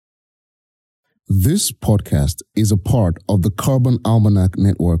This podcast is a part of the Carbon Almanac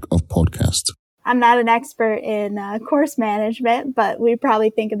network of podcasts. I'm not an expert in course management, but we probably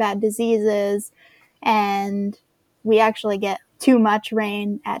think about diseases, and we actually get too much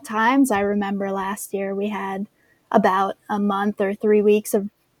rain at times. I remember last year we had about a month or 3 weeks of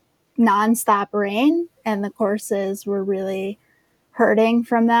nonstop rain, and the courses were really hurting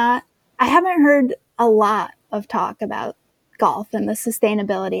from that. I haven't heard a lot of talk about golf and the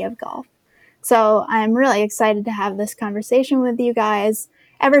sustainability of golf. So I'm really excited to have this conversation with you guys.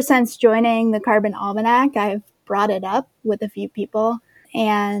 Ever since joining the Carbon Almanac, I've brought it up with a few people.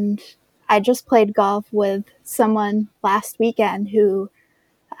 And I just played golf with someone last weekend who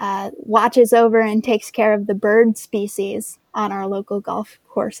watches over and takes care of the bird species on our local golf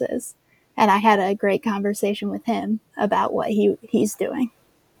courses. And I had a great conversation with him about what he's doing.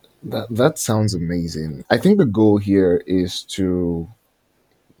 That sounds amazing. I think the goal here is to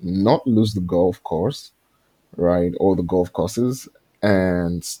not lose the golf course, right, or the golf courses,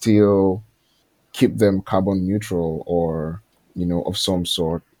 and still keep them carbon neutral or of some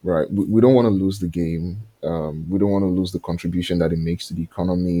sort, right? We don't want to lose the game. We don't want to lose the contribution that it makes to the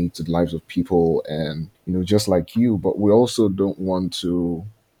economy, to the lives of people, and just like you. But we also don't want to.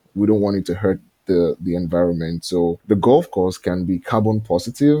 We don't want it to hurt the environment. So the golf course can be carbon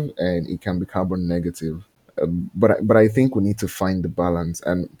positive and it can be carbon negative. But I think we need to find the balance,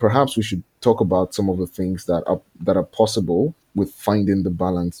 and perhaps we should talk about some of the things that are possible with finding the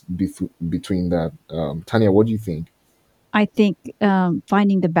balance between that. Tanya, what do you think? I think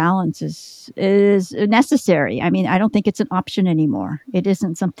finding the balance is necessary. I mean, I don't think it's an option anymore. It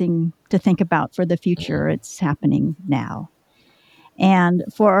isn't something to think about for the future. It's happening now. And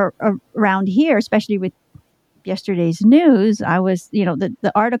for around here, especially with yesterday's news, I was,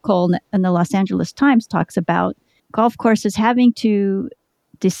 the article in the Los Angeles Times talks about golf courses having to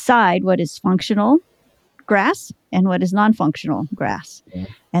decide what is functional grass and what is non-functional grass. Yeah.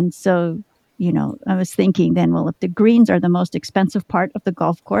 And so, I was thinking then, well, if the greens are the most expensive part of the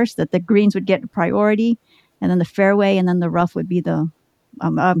golf course, that the greens would get priority, and then the fairway and then the rough would be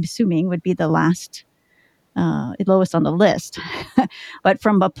I'm assuming would be the lowest on the list. But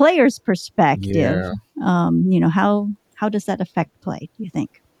from a player's perspective, how does that affect play, do you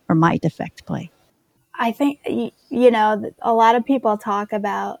think, or might affect play? I think, a lot of people talk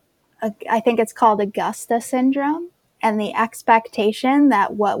about, I think it's called Augusta syndrome, and the expectation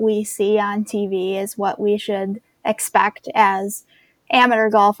that what we see on TV is what we should expect as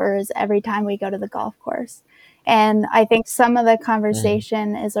amateur golfers every time we go to the golf course. And I think some of the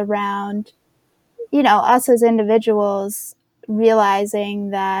conversation is around, us as individuals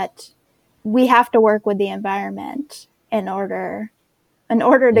realizing that we have to work with the environment in order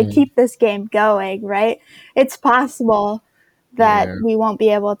to keep this game going, right? It's possible that we won't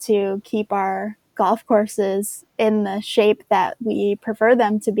be able to keep our golf courses in the shape that we prefer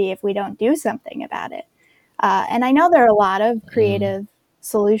them to be if we don't do something about it. And I know there are a lot of creative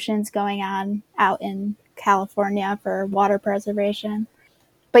solutions going on out in California for water preservation.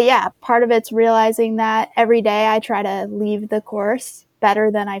 But yeah, part of it's realizing that every day I try to leave the course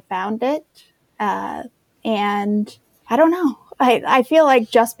better than I found it. And I don't know. I feel like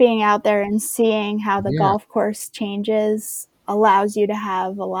just being out there and seeing how the golf course changes allows you to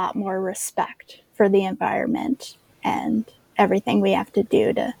have a lot more respect for the environment and everything we have to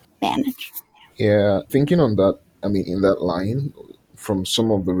do to manage. Yeah, thinking on that, in that line, from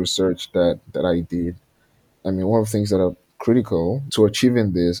some of the research that I did, one of the things that are critical to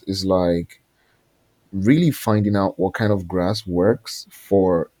achieving this is like really finding out what kind of grass works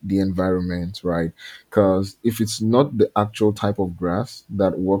for the environment, right? Because if it's not the actual type of grass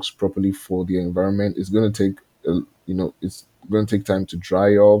that works properly for the environment, it's going to take, it's going to take time to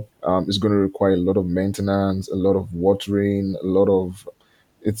dry up. It's going to require a lot of maintenance, a lot of watering,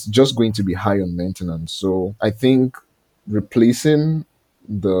 it's just going to be high on maintenance. So I think replacing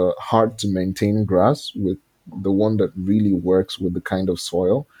the hard to maintain grass with the one that really works with the kind of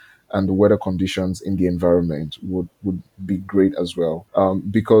soil and the weather conditions in the environment would be great as well.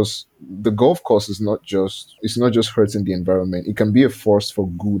 Because the golf course is not just hurting the environment. It can be a force for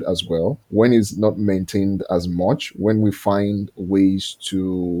good as well when it's not maintained as much. When we find ways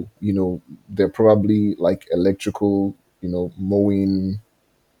to, they're probably like electrical, mowing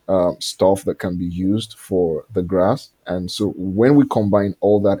stuff that can be used for the grass. And so when we combine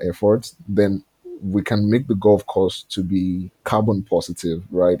all that effort, then we can make the golf course to be carbon positive,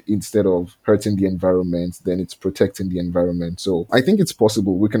 right? Instead of hurting the environment, then it's protecting the environment. So I think it's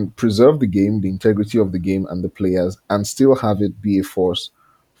possible. We can preserve the game, the integrity of the game and the players, and still have it be a force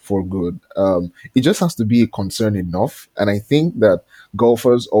for good. It just has to be a concern enough. And I think that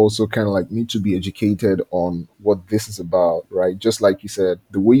golfers also kind of like need to be educated on what this is about, right? Just like you said,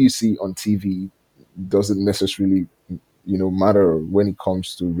 the way you see on TV doesn't necessarily, matter when it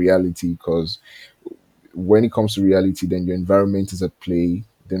comes to reality, because when it comes to reality, then your environment is at play,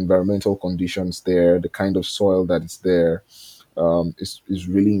 the environmental conditions there, the kind of soil that is there, is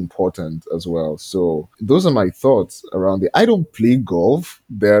really important as well. So those are my thoughts around it. I don't play golf.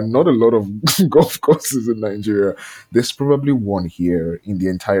 There are not a lot of golf courses in Nigeria. There's probably one here in the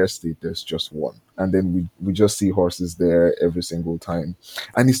entire state. There's just one. And then we just see horses there every single time.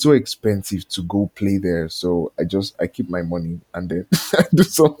 And it's so expensive to go play there. So I keep my money and then I do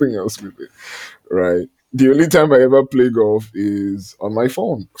something else with it. Right. The only time I ever play golf is on my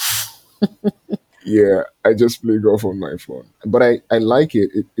phone. Yeah, I just play golf on my phone. But I like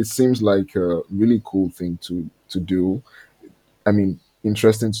it. It seems like a really cool thing to do. I mean,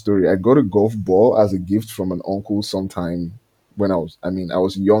 interesting story. I got a golf ball as a gift from an uncle sometime when I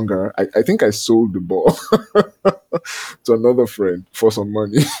was younger. I think I sold the ball to another friend for some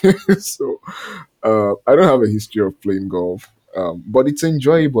money. So I don't have a history of playing golf, but it's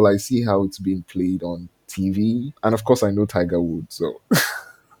enjoyable. I see how it's being played on TV. And of course, I know Tiger Woods. So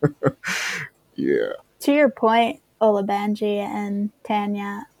yeah. To your point, Olabanji and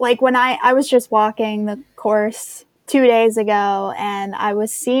Tanya, like when I was just walking the course 2 days ago and I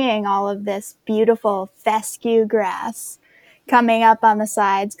was seeing all of this beautiful fescue grass coming up on the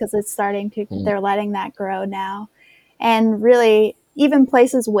sides because it's starting to, they're letting that grow now. And really, even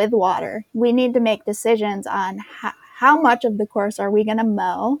places with water, we need to make decisions on how much of the course are we going to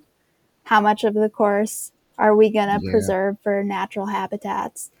mow? How much of the course are we going to preserve for natural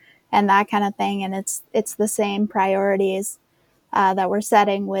habitats? And that kind of thing. And it's the same priorities that we're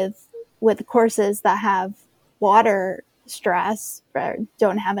setting with courses that have water stress or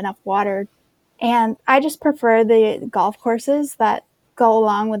don't have enough water. And I just prefer the golf courses that go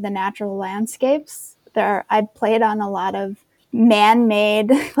along with the natural landscapes. I played on a lot of man-made,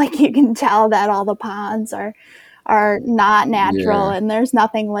 like you can tell that all the ponds are not natural and there's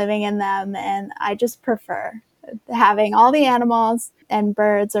nothing living in them. And I just prefer having all the animals and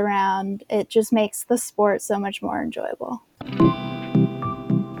birds around. It just makes the sport so much more enjoyable.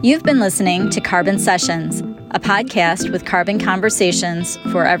 You've been listening to Carbon Sessions, a podcast with carbon conversations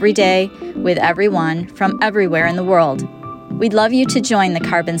for every day with everyone from everywhere in the world. We'd love you to join the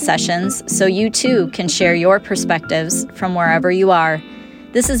Carbon Sessions so you too can share your perspectives from wherever you are.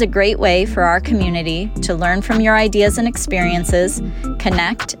 This is a great way for our community to learn from your ideas and experiences,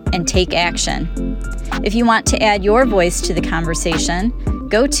 connect, and take action. If you want to add your voice to the conversation,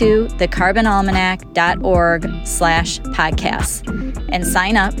 go to thecarbonalmanac.org/podcasts and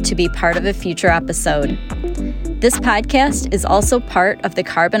sign up to be part of a future episode. This podcast is also part of the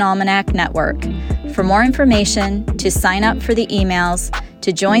Carbon Almanac Network. For more information, to sign up for the emails,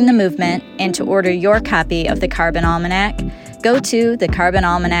 to join the movement, and to order your copy of the Carbon Almanac, go to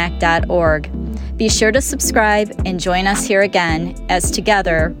thecarbonalmanac.org. Be sure to subscribe and join us here again as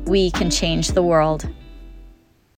together we can change the world.